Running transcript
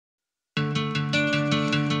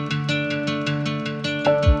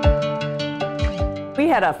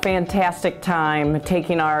had a fantastic time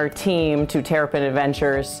taking our team to Terrapin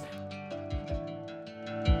Adventures.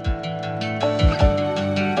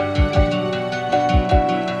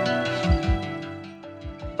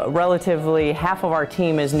 Relatively, half of our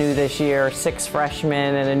team is new this year, 6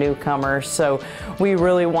 freshmen and a newcomer, so we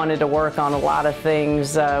really wanted to work on a lot of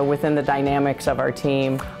things within the dynamics of our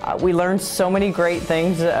team. We learned so many great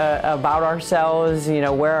things about ourselves, you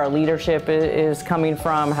know, where our leadership is coming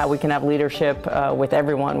from, how we can have leadership with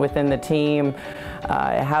everyone within the team,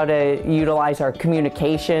 how to utilize our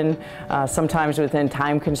communication, sometimes within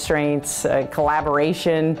time constraints,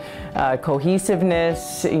 collaboration,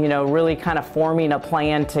 cohesiveness, you know, really kind of forming a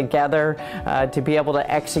plan together to be able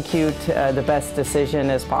to execute the best decision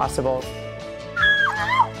as possible.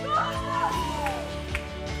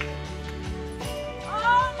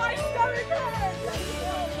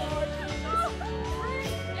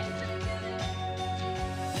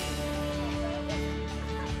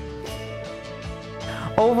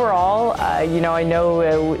 Overall, you know, I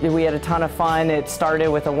know we had a ton of fun. It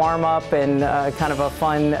started with a warm-up and kind of a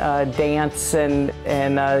fun dance and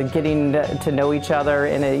getting to know each other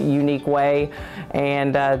in a unique way.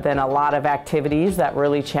 And then a lot of activities that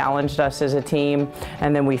really challenged us as a team.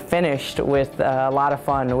 And then we finished with a lot of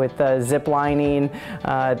fun with zip lining,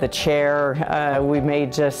 the chair. We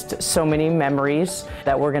made just so many memories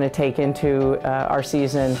that we're going to take into our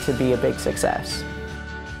season to be a big success.